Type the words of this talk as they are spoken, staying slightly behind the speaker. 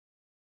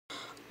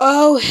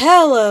Oh,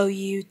 hello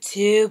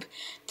YouTube.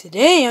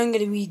 Today I'm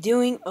going to be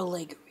doing a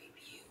Lego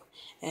review.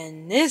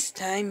 And this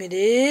time it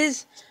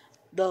is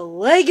the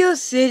Lego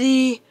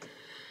City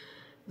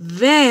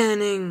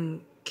van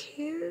and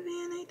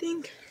Caravan, I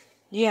think.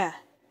 Yeah,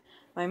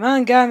 my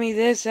mom got me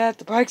this at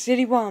the Park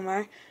City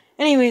Walmart.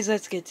 Anyways,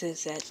 let's get to the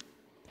set.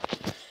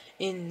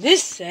 In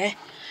this set,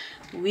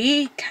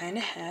 we kind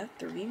of have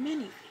 3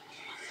 minifigures.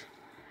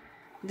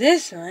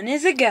 This one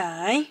is a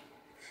guy.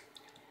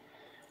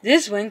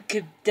 This one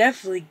could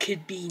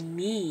be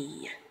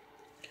me.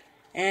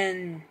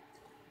 And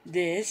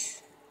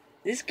this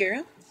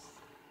girl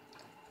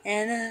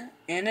and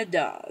a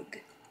dog.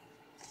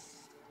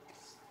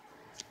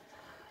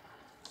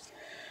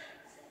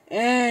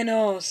 And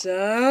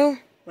also,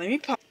 let me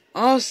pause.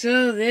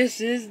 Also, this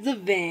is the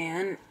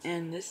van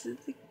and this is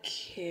the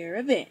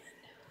Caravan.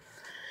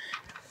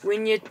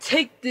 When you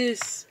take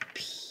this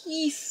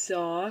piece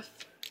off,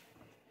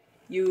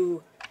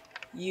 you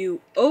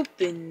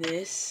open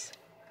this,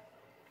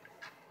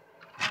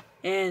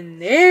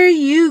 and there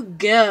you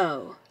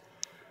go.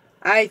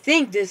 I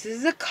think this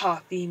is a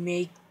coffee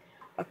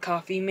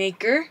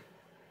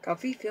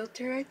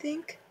filter, I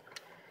think.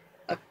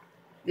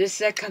 This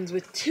set comes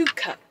with 2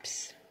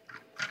 cups.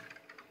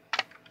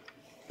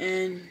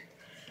 And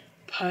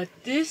put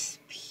this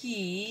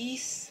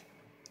piece.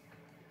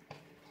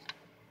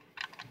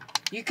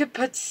 You could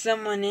put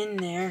someone in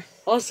there.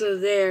 Also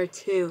there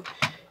too,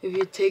 if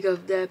you take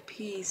off that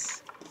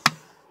piece.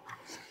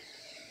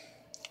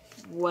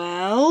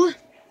 Well,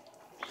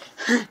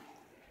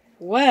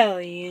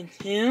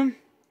 YouTube,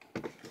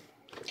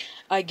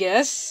 I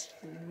guess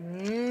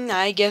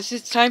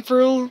it's time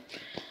for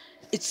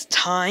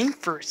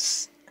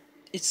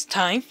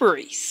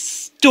a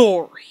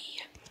story.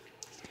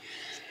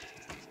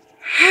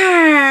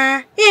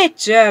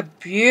 It's a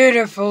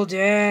beautiful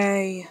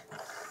day.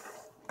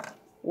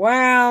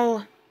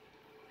 Well,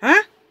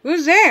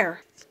 who's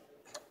there?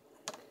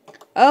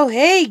 Oh,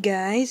 hey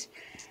guys.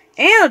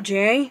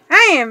 LJ,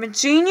 I haven't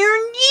seen you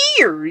in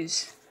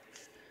years.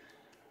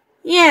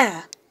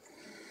 Yeah.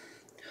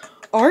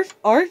 Arf,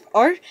 arf,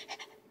 arf.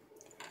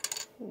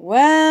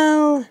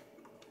 Well,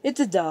 it's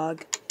a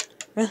dog.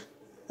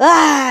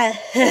 Ah!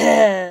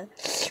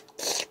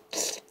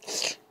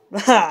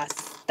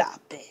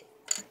 Stop it.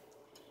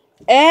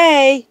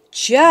 Hey,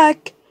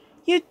 Chuck,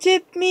 you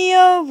tipped me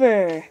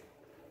over.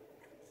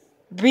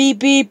 Beep,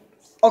 beep.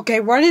 Okay,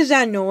 what is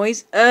that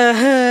noise?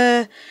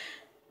 There's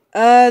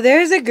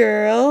a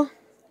girl.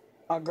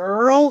 A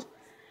girl?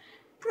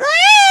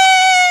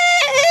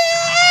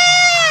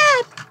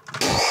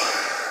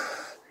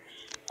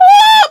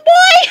 Oh,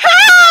 my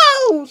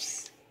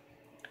house!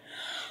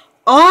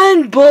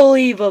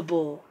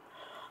 Unbelievable.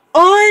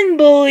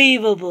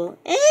 Unbelievable.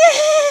 I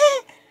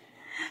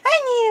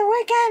need to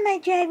work on my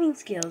driving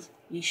skills.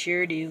 You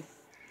sure do.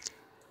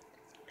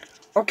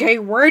 Okay,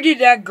 where did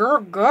that girl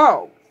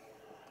go?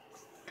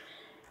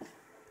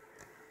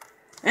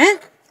 Huh?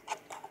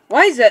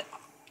 Why is that?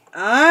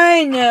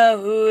 I know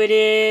who it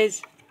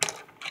is.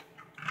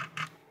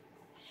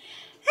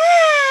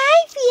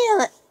 I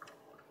feel it.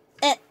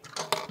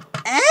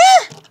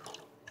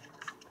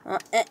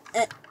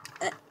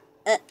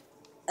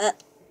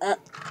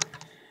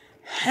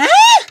 Huh?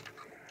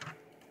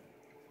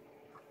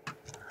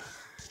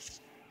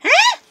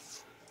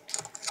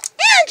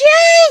 LJ!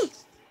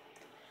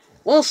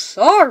 Well,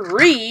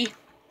 sorry.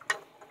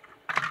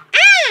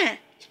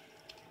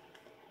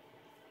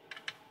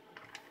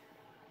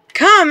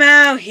 Come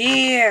out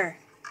here.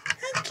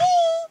 Okay.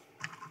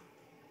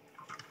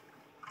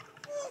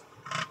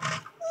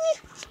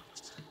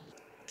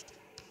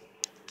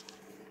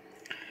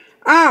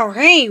 Oh,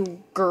 hey,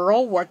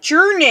 girl, what's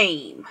your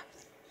name?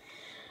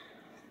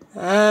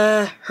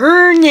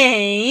 Her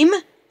name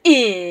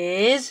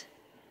is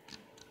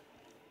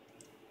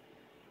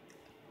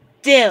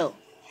Dill.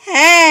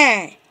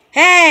 Hey,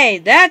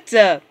 that's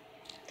a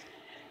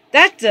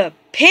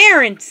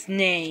parent's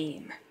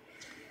name.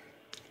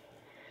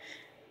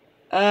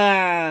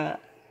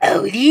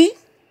 Odie?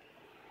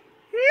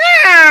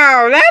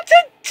 No, that's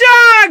a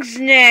dog's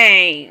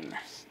name.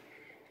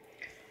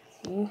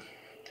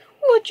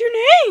 What's your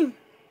name?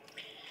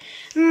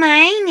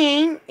 My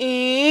name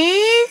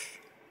is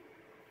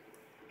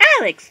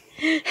Alex.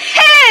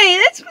 Hey,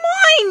 that's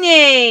my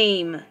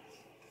name.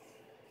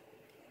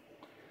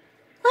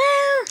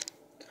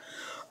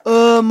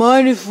 Well,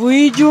 mind if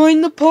we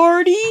join the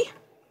party?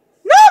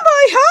 Not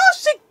my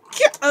house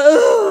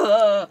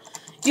again.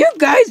 You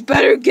guys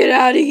better get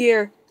out of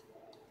here.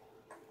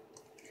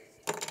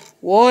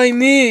 Why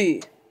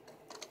me?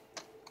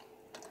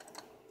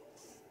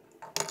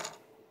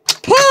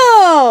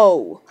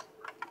 Pow!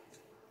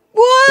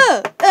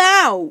 What?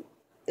 Ow!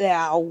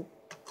 Ow.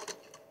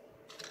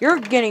 You're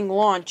getting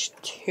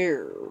launched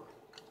too.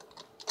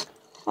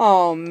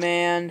 Oh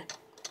man,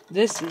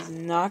 this is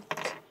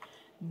not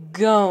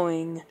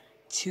going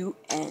to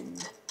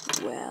end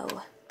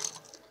well.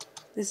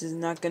 This is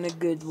not gonna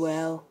good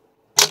well.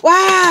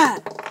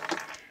 What?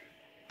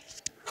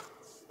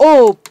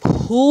 Oh,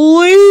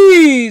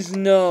 please,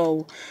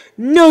 no.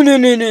 No, no,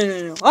 no, no,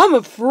 no, no. I'm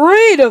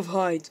afraid of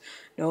heights.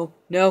 No,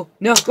 no,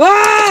 no.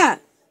 Ah!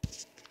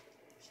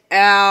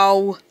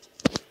 Ow.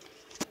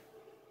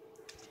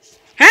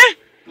 Huh?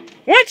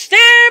 What's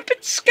there up in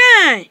the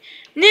sky?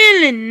 No,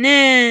 no,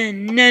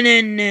 no,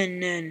 no, no,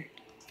 no.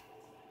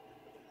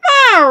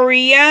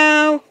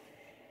 Mario!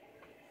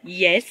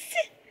 Yes?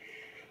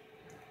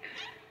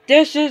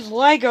 This is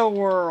Lego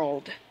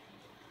World.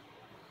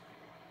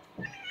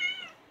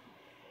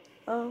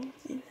 Oh,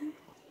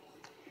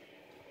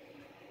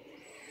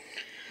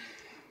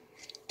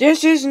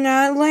 this is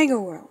not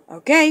Lego World,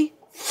 okay?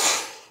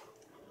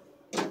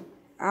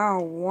 Oh,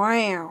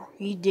 wow.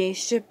 He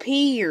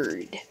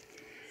disappeared.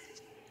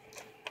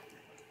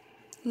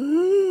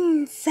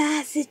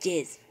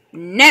 Sausages.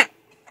 No.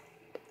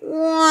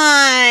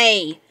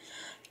 Why?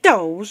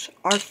 Those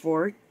are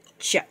for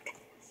Chuck.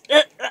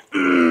 Hey,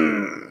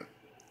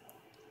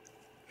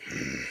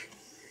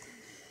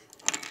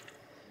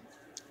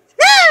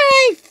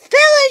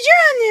 fellas,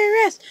 you're under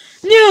arrest.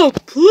 No,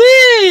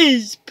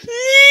 please,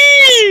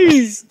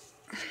 please.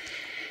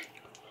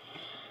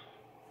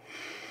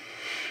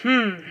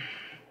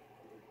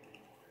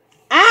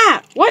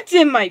 Ah, what's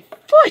in my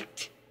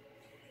foot?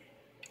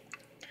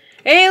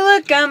 Hey,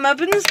 look, I'm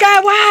up in the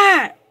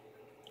sky.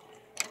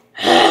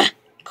 What?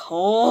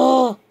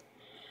 Cole.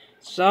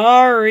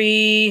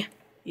 Sorry.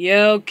 You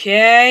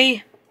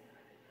okay?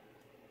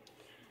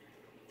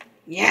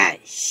 Yeah,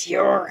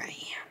 sure I am.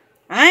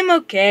 I'm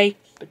okay,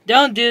 but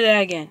don't do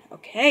that again.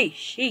 Okay,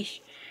 sheesh.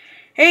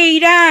 Hey,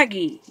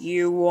 doggy,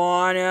 you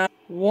wanna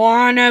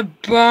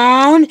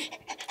bone?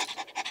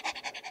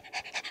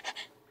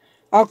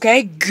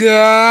 Okay,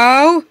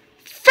 go.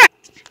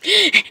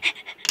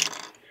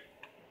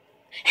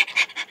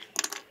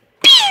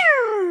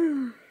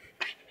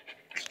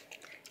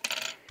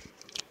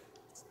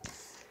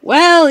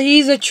 Well,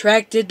 he's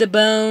attracted to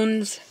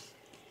bones.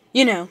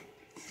 You know.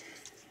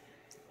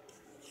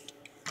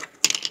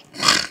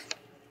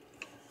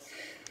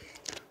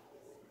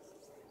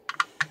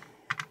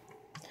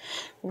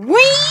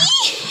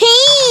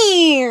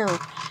 Here!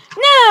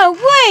 No,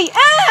 wait!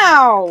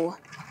 Ow!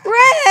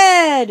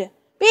 Red!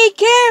 Be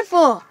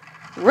careful!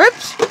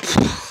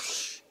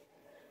 Rips!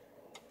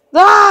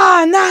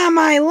 Ah, not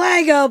my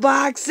Lego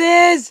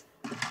boxes!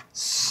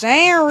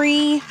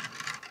 Sorry.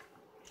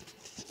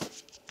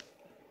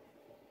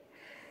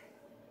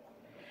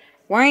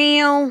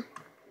 Well,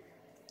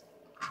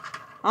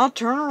 I'll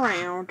turn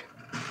around.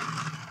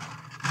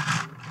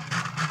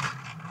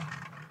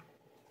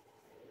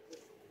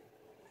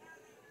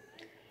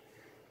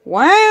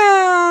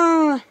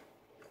 Wow!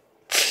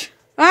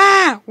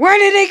 Ah! Where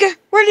did they go?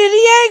 Where did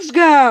the eggs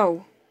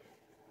go?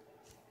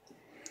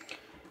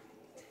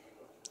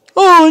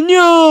 Oh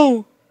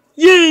no!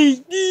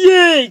 Yay! The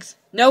eggs!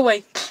 No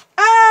way!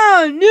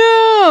 Oh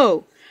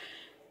no!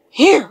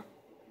 Here!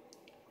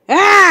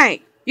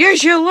 Hey! You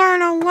should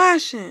learn a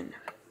lesson!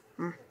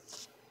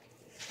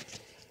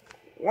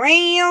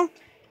 Well,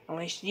 at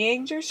least the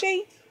eggs are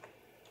safe.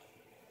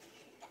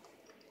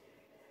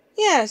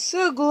 Yeah,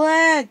 so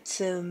glad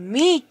to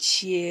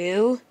meet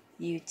you,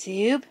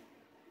 YouTube.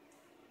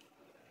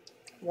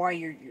 Why are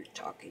you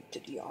talking to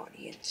the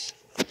audience?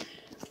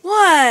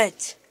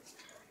 What?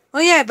 Oh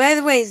yeah, by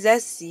the way,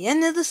 that's the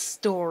end of the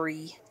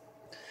story.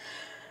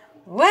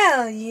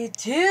 Well,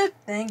 YouTube,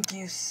 thank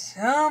you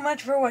so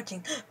much for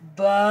watching.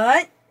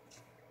 But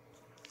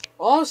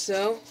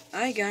also,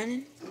 I got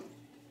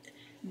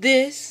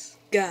this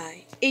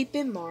guy,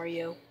 8-Bit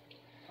Mario.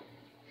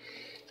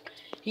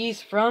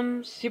 He's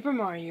from Super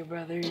Mario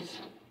Brothers.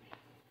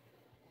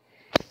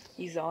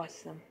 He's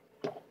awesome.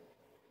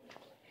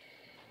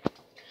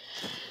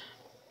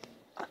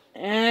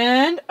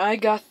 And I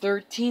got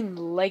 13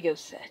 Lego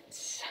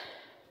sets.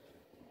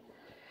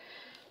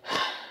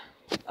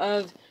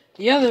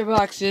 The other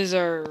boxes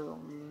are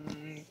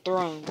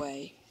thrown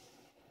away.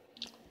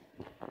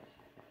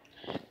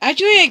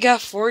 Actually, I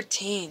got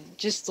 14.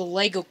 Just the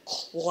Lego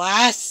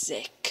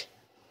Classic.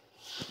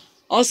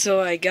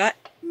 Also, I got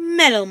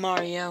Metal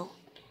Mario.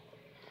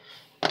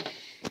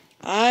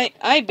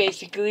 I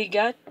basically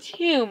got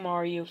 2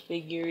 Mario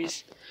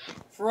figures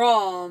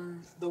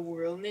from the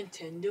World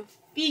Nintendo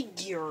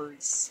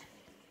Figures.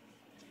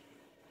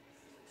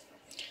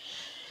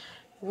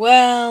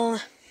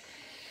 Well,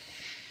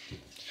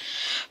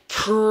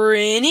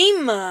 pretty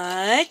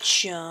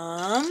much,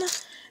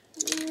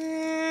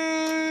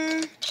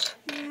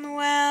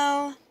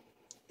 well,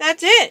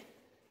 that's it.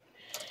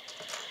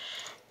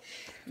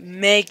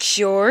 Make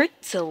sure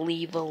to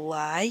leave a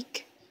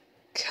like,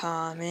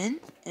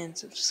 comment, and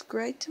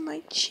subscribe to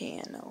my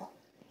channel.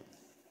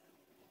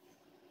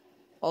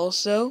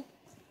 Also,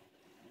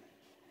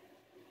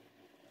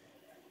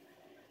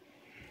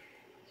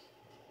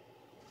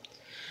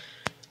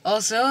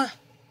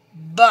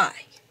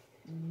 bye.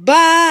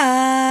 Bye.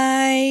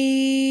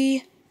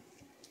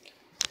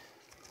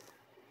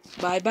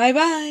 Bye, bye,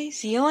 bye.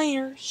 See you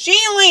later. See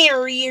you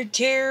later,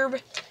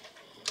 YouTube.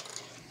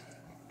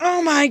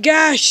 Oh my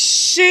gosh,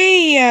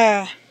 see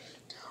ya.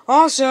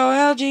 Also,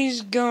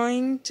 LG's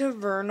going to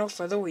Vernal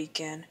for the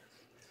weekend.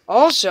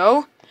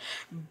 Also,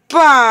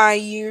 bye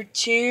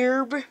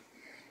YouTube!